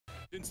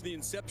Since the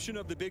inception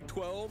of the Big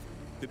 12,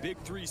 the Big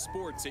Three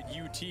sports at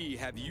UT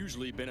have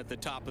usually been at the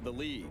top of the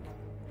league.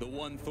 The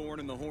one thorn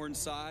in the Horns'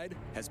 side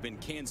has been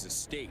Kansas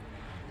State.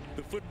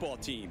 The football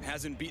team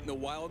hasn't beaten the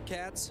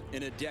Wildcats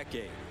in a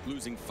decade,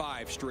 losing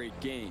 5 straight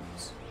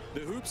games.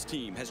 The Hoops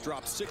team has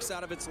dropped 6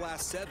 out of its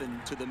last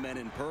 7 to the men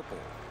in purple.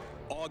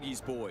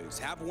 Augie's boys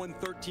have won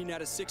 13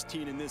 out of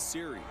 16 in this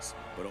series,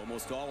 but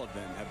almost all of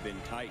them have been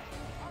tight.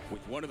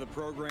 With one of the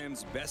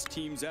program's best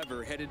teams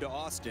ever headed to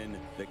Austin,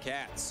 the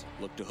Cats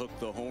look to hook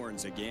the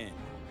Horns again.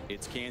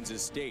 It's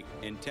Kansas State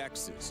and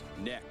Texas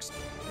next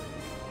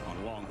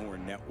on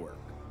Longhorn Network.